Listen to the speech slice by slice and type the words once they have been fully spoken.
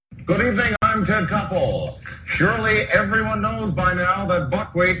Good evening, I'm Ted Koppel. Surely everyone knows by now that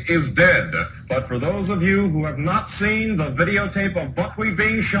Buckwheat is dead. But for those of you who have not seen the videotape of Buckwheat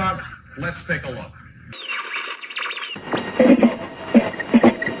being shot, let's take a look.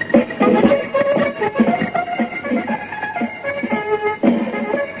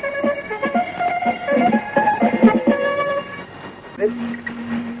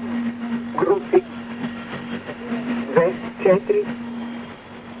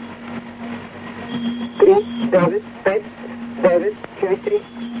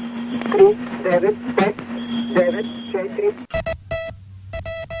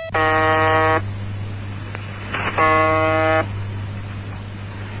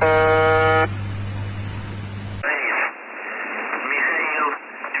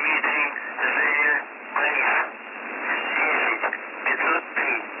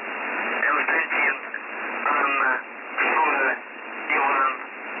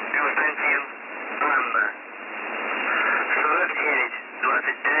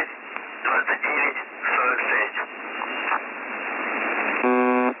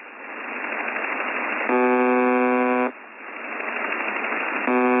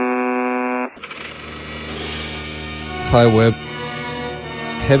 Ty Webb,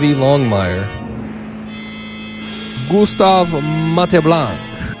 Heavy Longmire, Gustav Mateblanc.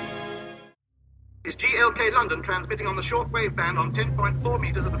 Is GLK London transmitting on the shortwave band on 10.4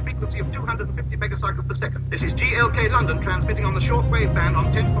 meters at a frequency of 250 megacycles per second. This is GLK London transmitting on the shortwave band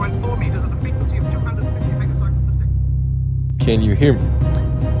on 10.4 meters at a frequency of 250 megacycles per second. Can you hear me?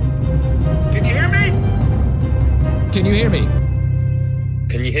 Can you hear me? Can you hear me?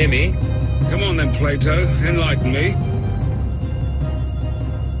 Can you hear me? Come on then, Plato. Enlighten me.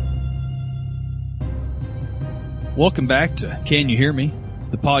 Welcome back to Can You Hear Me?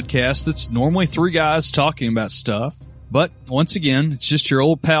 The podcast that's normally three guys talking about stuff. But once again, it's just your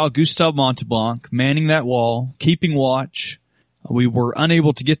old pal Gustav Monteblanc manning that wall, keeping watch. We were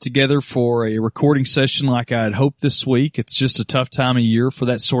unable to get together for a recording session like I had hoped this week. It's just a tough time of year for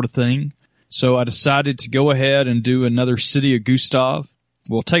that sort of thing. So I decided to go ahead and do another City of Gustav.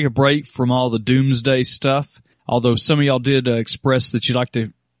 We'll take a break from all the doomsday stuff, although some of y'all did express that you'd like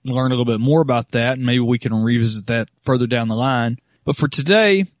to learn a little bit more about that, and maybe we can revisit that further down the line. But for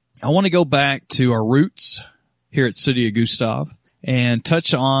today, I want to go back to our roots here at City of Gustav and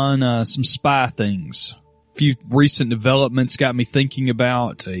touch on some spy things. A few recent developments got me thinking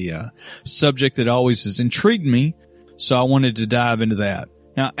about a subject that always has intrigued me, so I wanted to dive into that.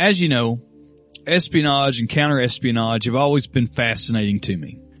 Now, as you know, espionage and counter-espionage have always been fascinating to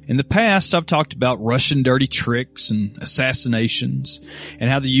me. In the past, I've talked about Russian dirty tricks and assassinations and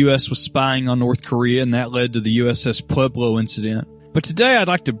how the U.S. was spying on North Korea, and that led to the USS Pueblo incident. But today, I'd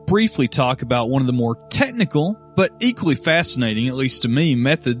like to briefly talk about one of the more technical, but equally fascinating, at least to me,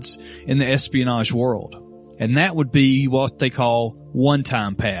 methods in the espionage world. And that would be what they call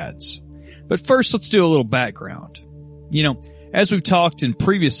one-time pads. But first, let's do a little background. You know, as we've talked in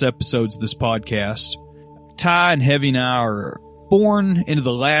previous episodes of this podcast, Ty and Heavy and I are born into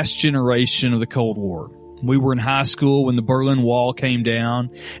the last generation of the Cold War. We were in high school when the Berlin Wall came down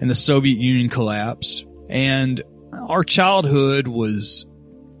and the Soviet Union collapsed. And our childhood was,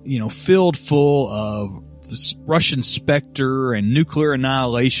 filled full of the Russian specter and nuclear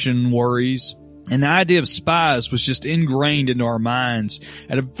annihilation worries. And the idea of spies was just ingrained into our minds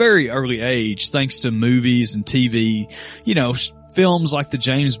at a very early age, thanks to movies and TV, films like the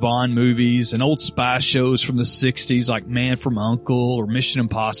James Bond movies and old spy shows from the 60s like Man from U.N.C.L.E. or Mission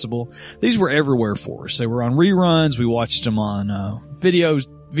Impossible. These were everywhere for us. They were on reruns. We watched them on videos,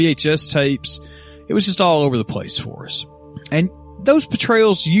 VHS tapes. It was just all over the place for us. And those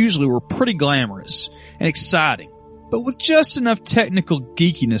portrayals usually were pretty glamorous and exciting, but with just enough technical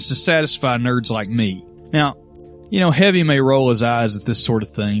geekiness to satisfy nerds like me. Now, Heavy may roll his eyes at this sort of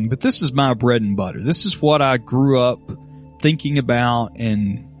thing, but this is my bread and butter. This is what I grew up thinking about,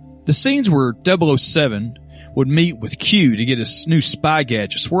 and the scenes where 007 would meet with Q to get his new spy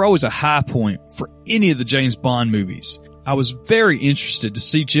gadgets were always a high point for any of the James Bond movies. I was very interested to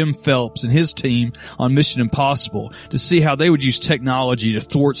see Jim Phelps and his team on Mission Impossible to see how they would use technology to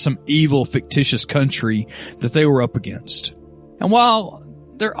thwart some evil, fictitious country that they were up against. And while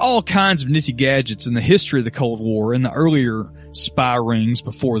there are all kinds of nifty gadgets in the history of the Cold War and the earlier spy rings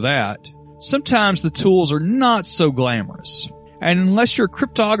before that, sometimes the tools are not so glamorous. And unless you're a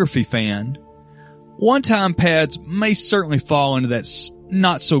cryptography fan, one-time pads may certainly fall into that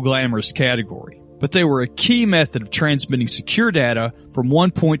not so glamorous category. But they were a key method of transmitting secure data from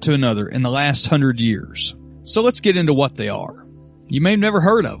one point to another in the last 100 years. So let's get into what they are. You may have never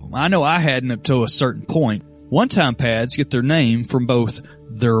heard of them. I know I hadn't up to a certain point. One-time pads get their name from both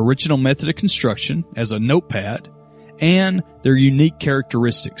their original method of construction as a notepad and their unique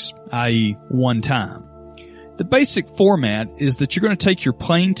characteristics, i.e. one time. The basic format is that you're going to take your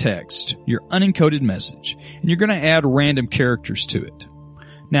plain text, your unencoded message, and you're going to add random characters to it.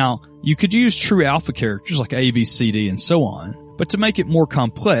 Now, you could use true alpha characters like A, B, C, D, and so on, but to make it more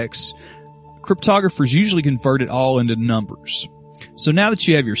complex, cryptographers usually convert it all into numbers. So now that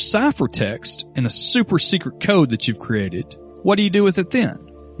you have your ciphertext and a super secret code that you've created, what do you do with it then?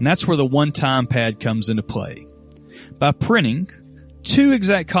 And that's where the one-time pad comes into play. By printing 2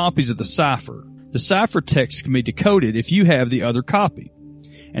 exact copies of the ciphertext can be decoded if you have the other copy.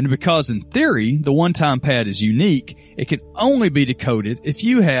 And because in theory, the one-time pad is unique, it can only be decoded if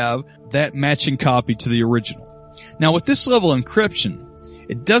you have that matching copy to the original. Now with this level of encryption,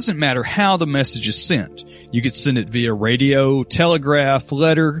 it doesn't matter how the message is sent. You could send it via radio, telegraph,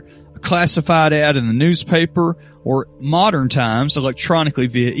 letter, a classified ad in the newspaper, or modern times electronically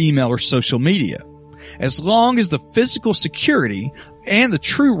via email or social media. As long as the physical security and the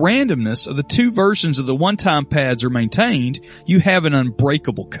true randomness of the 2 versions of the one-time pads are maintained, you have an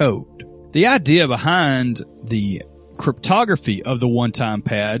unbreakable code. The idea behind the cryptography of the one-time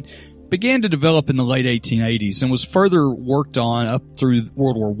pad began to develop in the late 1880s and was further worked on up through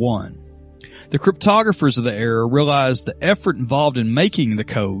World War I. The cryptographers of the era realized the effort involved in making the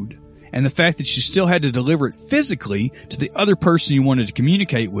code and the fact that you still had to deliver it physically to the other person you wanted to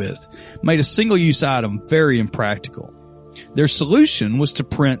communicate with made a single-use item very impractical. Their solution was to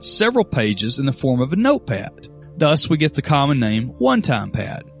print several pages in the form of a notepad. Thus, we get the common name one-time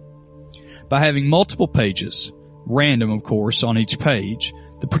pad. By having multiple pages, random of course, on each page,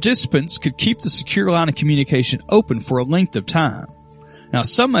 the participants could keep the secure line of communication open for a length of time. Now,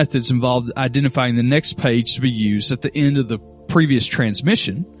 some methods involved identifying the next page to be used at the end of the previous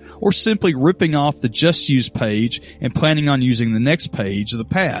transmission, or simply ripping off the just used page and planning on using the next page of the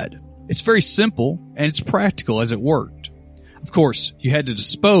pad. It's very simple, and it's practical as it worked. Of course, you had to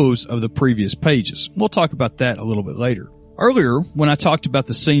dispose of the previous pages. We'll talk about that a little bit later. Earlier, when I talked about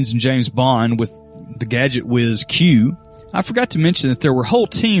the scenes in James Bond with the gadget whiz Q, I forgot to mention that there were whole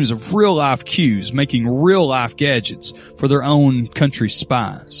teams of real-life Qs making real-life gadgets for their own country's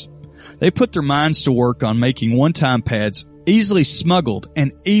spies. They put their minds to work on making one-time pads easily smuggled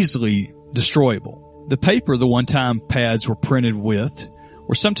and easily destroyable. The paper the one-time pads were printed with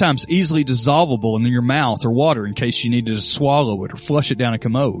were sometimes easily dissolvable in your mouth or water in case you needed to swallow it or flush it down a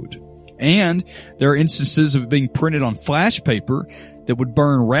commode. And there are instances of it being printed on flash paper that would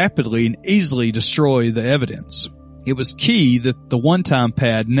burn rapidly and easily destroy the evidence. It was key that the one-time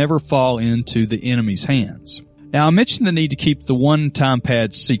pad never fall into the enemy's hands. Now, I mentioned the need to keep the one-time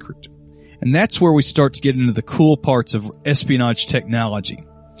pad secret. And that's where we start to get into the cool parts of espionage technology.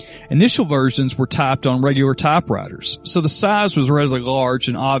 Initial versions were typed on regular typewriters, so the size was rather large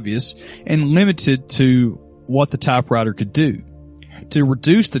and obvious and limited to what the typewriter could do. To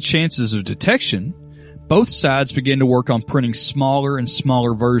reduce the chances of detection, both sides began to work on printing smaller and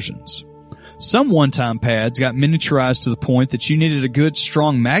smaller versions. Some one-time pads got miniaturized to the point that you needed a good,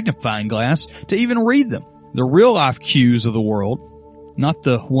 strong magnifying glass to even read them. The real-life Qs of the world, not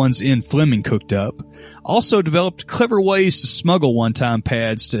the ones Ian Fleming cooked up, also developed clever ways to smuggle one-time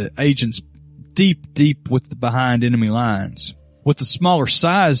pads to agents deep behind enemy lines. With the smaller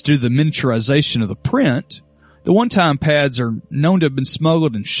size due to the miniaturization of the print, the one-time pads are known to have been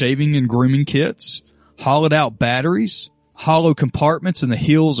smuggled in shaving and grooming kits, hollowed-out batteries, hollow compartments in the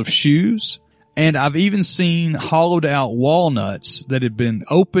heels of shoes, and I've even seen hollowed-out walnuts that had been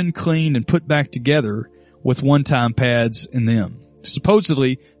opened, cleaned, and put back together with one-time pads in them.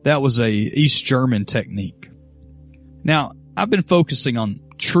 Supposedly, that was a East German technique. Now, I've been focusing on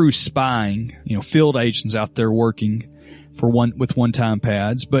true spying, field agents out there working with one-time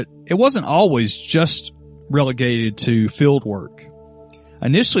pads, but it wasn't always just relegated to field work.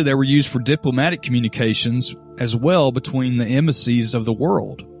 Initially, they were used for diplomatic communications as well between the embassies of the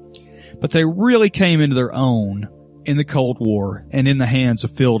world. But they really came into their own in the Cold War and in the hands of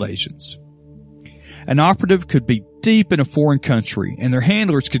field agents. An operative could be deep in a foreign country, and their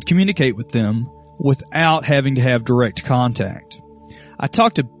handlers could communicate with them without having to have direct contact. I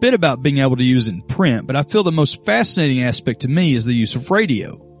talked a bit about being able to use it in print, but I feel the most fascinating aspect to me is the use of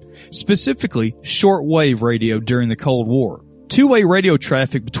radio, specifically shortwave radio during the Cold War. Two-way radio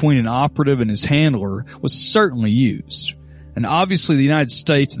traffic between an operative and his handler was certainly used. And obviously the United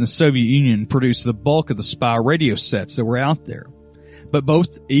States and the Soviet Union produced the bulk of the spy radio sets that were out there. But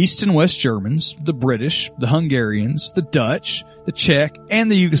both East and West Germans, the British, the Hungarians, the Dutch, the Czech,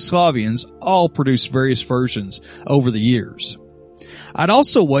 and the Yugoslavians all produced various versions over the years. I'd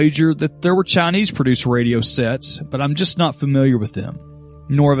also wager that there were Chinese-produced radio sets, but I'm just not familiar with them,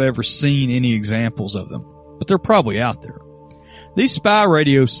 nor have I ever seen any examples of them, but they're probably out there. These spy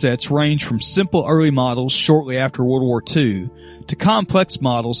radio sets range from simple early models shortly after World War II to complex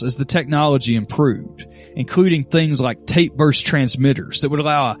models as the technology improved, including things like tape burst transmitters that would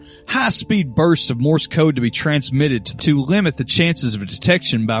allow a high-speed burst of Morse code to be transmitted to limit the chances of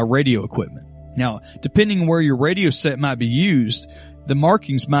detection by radio equipment. Now, depending on where your radio set might be used, the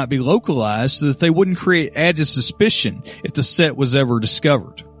markings might be localized so that they wouldn't create added suspicion if the set was ever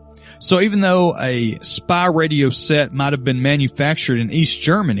discovered. So even though a spy radio set might have been manufactured in East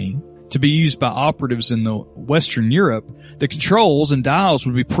Germany to be used by operatives in the Western Europe, the controls and dials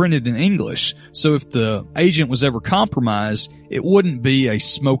would be printed in English, so if the agent was ever compromised, it wouldn't be a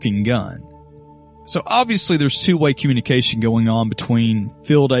smoking gun. So obviously there's two-way communication going on between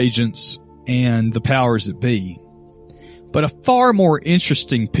field agents and the powers that be. But a far more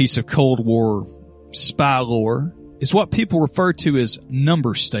interesting piece of Cold War spy lore is what people refer to as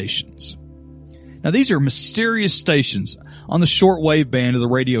number stations. Now, these are mysterious stations on the shortwave band of the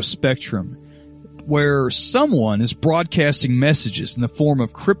radio spectrum where someone is broadcasting messages in the form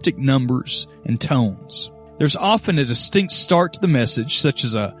of cryptic numbers and tones. There's often a distinct start to the message, such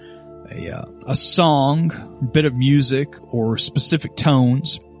as a song, a bit of music, or specific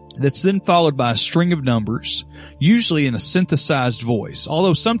tones, that's then followed by a string of numbers, usually in a synthesized voice,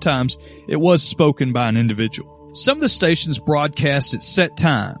 although sometimes it was spoken by an individual. Some of the stations broadcast at set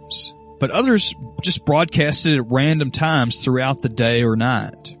times, but others just broadcasted at random times throughout the day or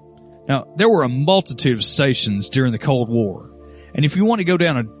night. Now, there were a multitude of stations during the Cold War, and if you want to go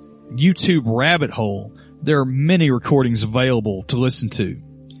down a YouTube rabbit hole, there are many recordings available to listen to.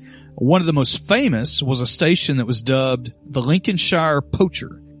 One of the most famous was a station that was dubbed the Lincolnshire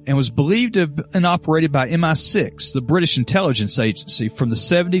Poacher, and was believed to have been operated by MI6, the British intelligence agency, from the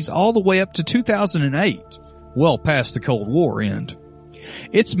 70s all the way up to 2008. Well past the Cold War end.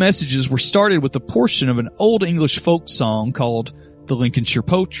 Its messages were started with a portion of an old English folk song called the Lincolnshire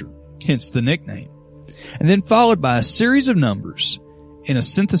Poacher, hence the nickname, and then followed by a series of numbers in a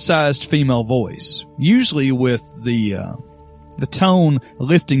synthesized female voice, usually with the tone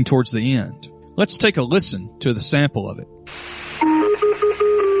lifting towards the end. Let's take a listen to the sample of it.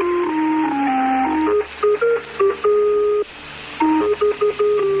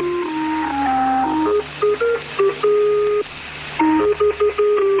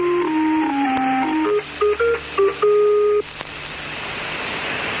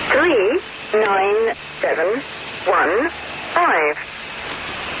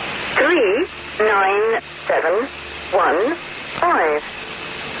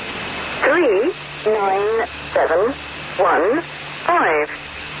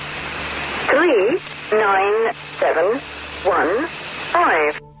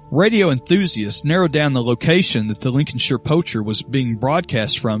 Radio enthusiasts narrowed down the location that the Lincolnshire Poacher was being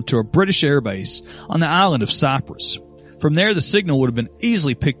broadcast from to a British airbase on the island of Cyprus. From there, the signal would have been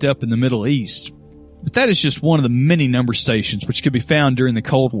easily picked up in the Middle East. But that is just one of the many number stations which could be found during the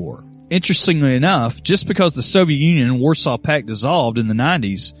Cold War. Interestingly enough, just because the Soviet Union and Warsaw Pact dissolved in the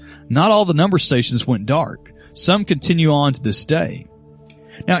 90s, not all the number stations went dark. Some continue on to this day.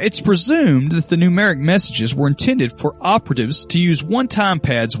 Now, it's presumed that the numeric messages were intended for operatives to use one-time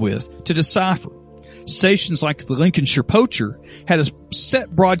pads with to decipher. Stations like the Lincolnshire Poacher had a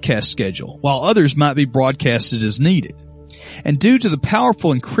set broadcast schedule, while others might be broadcasted as needed. And due to the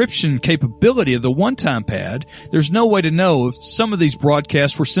powerful encryption capability of the one-time pad, there's no way to know if some of these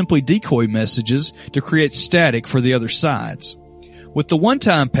broadcasts were simply decoy messages to create static for the other sides. With the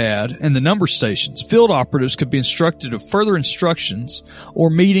one-time pad and the number stations, field operatives could be instructed of further instructions or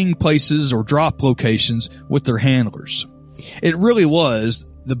meeting places or drop locations with their handlers. It really was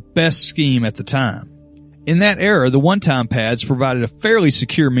the best scheme at the time. In that era, the one-time pads provided a fairly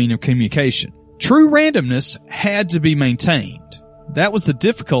secure means of communication. True randomness had to be maintained. That was the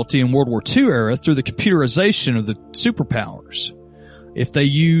difficulty in World War II era through the computerization of the superpowers. If they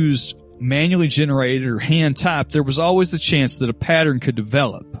used manually generated or hand typed, there was always the chance that a pattern could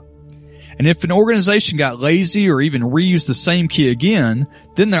develop. And if an organization got lazy or even reused the same key again,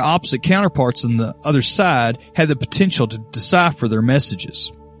 then their opposite counterparts on the other side had the potential to decipher their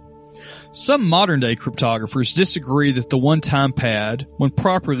messages. Some modern-day cryptographers disagree that the one-time pad, when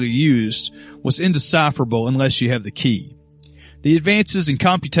properly used, was indecipherable unless you have the key. The advances in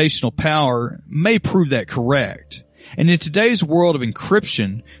computational power may prove that correct. And in today's world of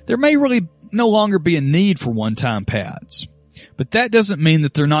encryption, there may really no longer be a need for one-time pads. But that doesn't mean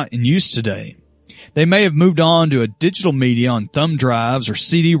that they're not in use today. They may have moved on to a digital media on thumb drives or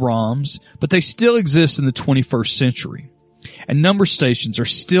CD-ROMs, but they still exist in the 21st century. And number stations are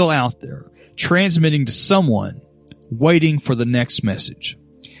still out there, transmitting to someone waiting for the next message.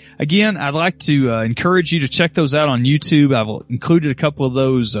 Again, I'd like to encourage you to check those out on YouTube. I've included a couple of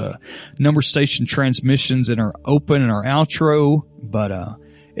those number station transmissions in our open and our outro, but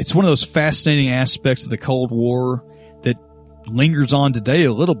it's one of those fascinating aspects of the Cold War that lingers on today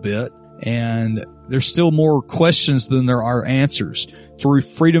a little bit, and there's still more questions than there are answers. Through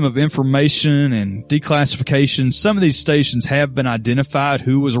freedom of information and declassification, some of these stations have been identified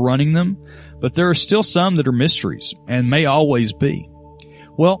who was running them, but there are still some that are mysteries and may always be.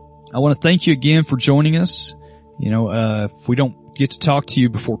 Well, I want to thank you again for joining us. If we don't get to talk to you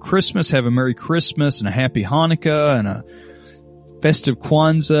before Christmas, have a Merry Christmas and a Happy Hanukkah and a festive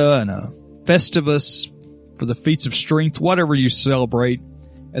Kwanzaa and a Festivus for the feats of strength, whatever you celebrate.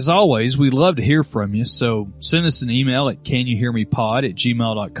 As always, we'd love to hear from you, so send us an email at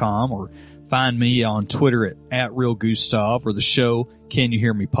canyouhearmepod@gmail.com or find me on Twitter at @RealGustav or the show Can You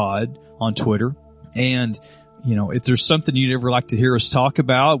Hear Me Pod on Twitter. And if there's something you'd ever like to hear us talk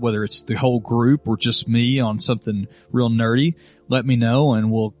about, whether it's the whole group or just me on something real nerdy, let me know and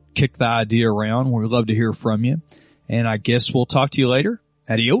we'll kick the idea around. We'd love to hear from you. And I guess we'll talk to you later.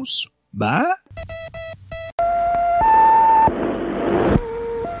 Adios. Bye.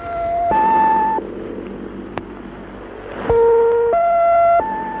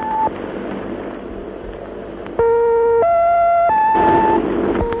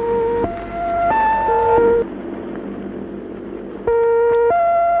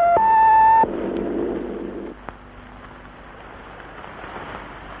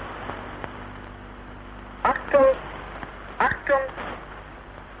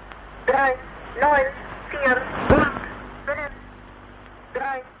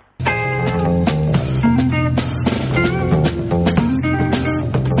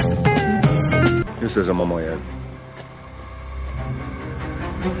 This is a Momoyed.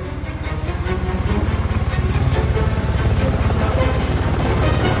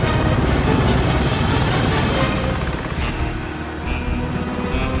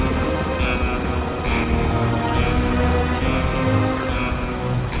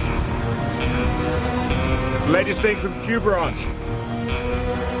 Latest thing from Q-Branch.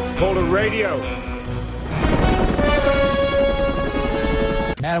 It's called a radio.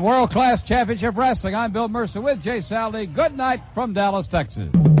 And World Class Championship Wrestling, I'm Bill Mercer with Jay Sally. Good night from Dallas, Texas.